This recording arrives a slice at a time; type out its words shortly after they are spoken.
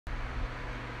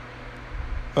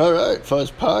Alright,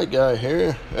 Fuzz Pie Guy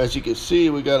here. As you can see,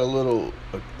 we got a little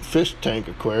fish tank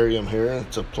aquarium here.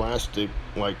 It's a plastic,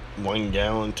 like 1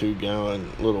 gallon, 2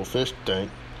 gallon little fish tank.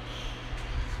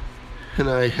 And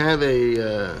I have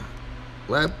a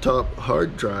laptop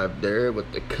hard drive there with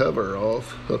the cover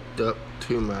off, hooked up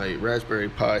to my Raspberry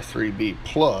Pi 3B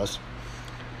Plus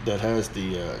that has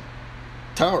the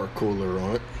tower cooler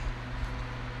on it.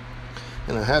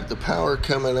 And I have the power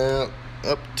coming out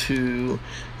up to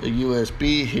a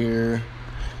USB here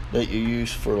that you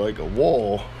use for like a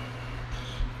wall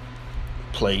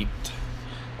plate.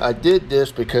 I did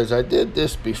this because I did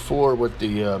this before with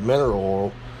the mineral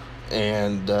oil,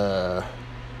 and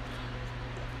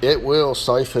it will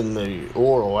siphon the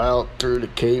oil out through the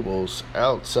cables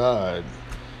outside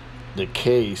the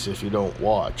case if you don't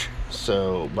watch.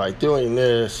 So by doing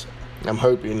this, I'm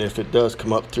hoping if it does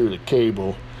come up through the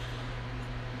cable,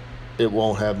 it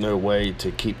won't have no way to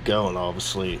keep going,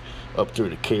 obviously, up through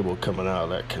the cable coming out of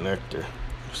that connector.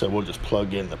 So we'll just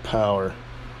plug in the power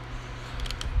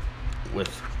with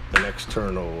an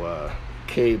external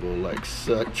cable like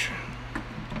such,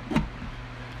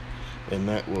 and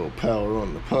that will power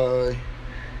on the Pi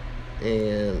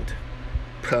and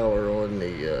power on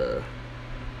the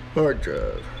hard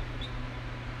drive.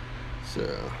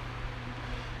 So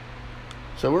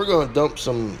we're going to dump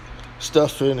some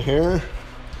stuff in here.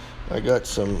 I got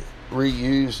some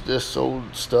reused this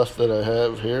old stuff that I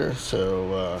have here,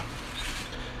 so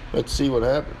let's see what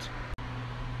happens.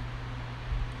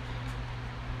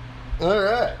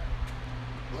 Alright,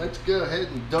 let's go ahead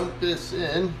and dump this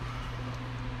in.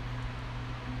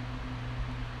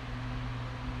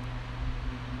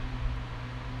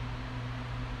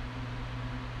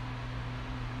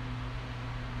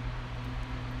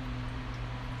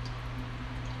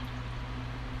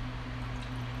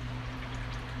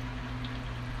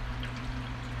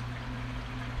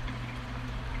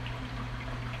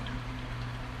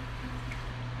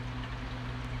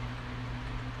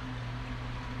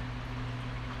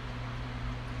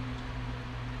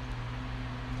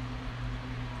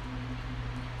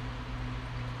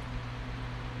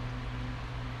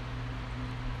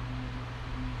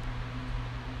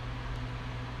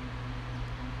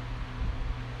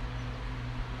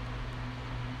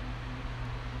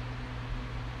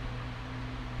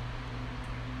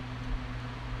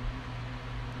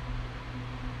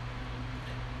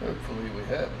 Hopefully we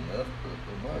have enough, but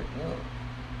we might not.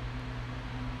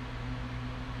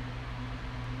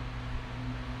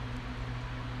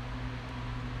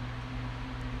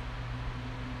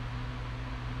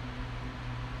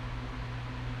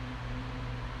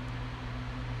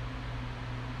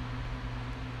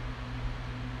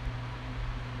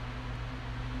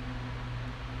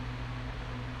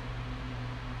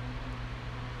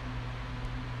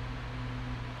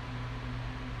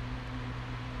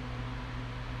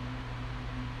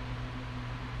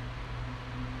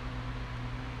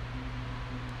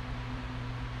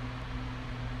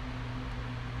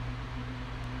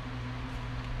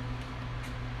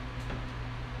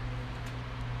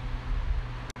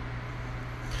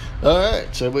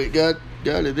 Alright, so we got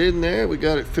it in there, we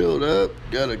got it filled up,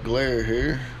 got a glare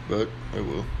here, but oh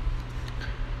well.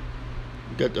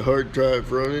 Got the hard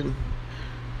drive running,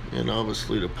 and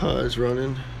obviously the Pi's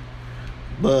running,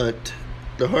 but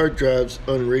the hard drive's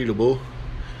unreadable.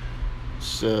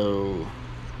 So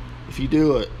if you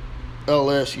do a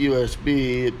LS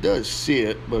USB, it does see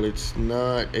it, but it's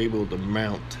not able to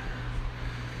mount.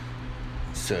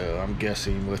 So I'm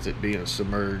guessing with it being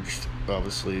submerged,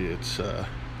 obviously it's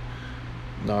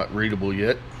not readable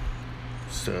yet,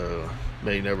 so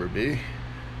may never be.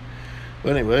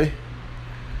 But anyway,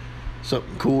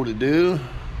 something cool to do,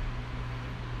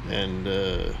 and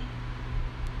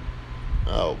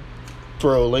I'll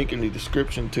throw a link in the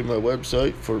description to my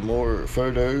website for more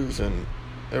photos and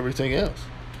everything else.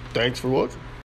 Thanks for watching.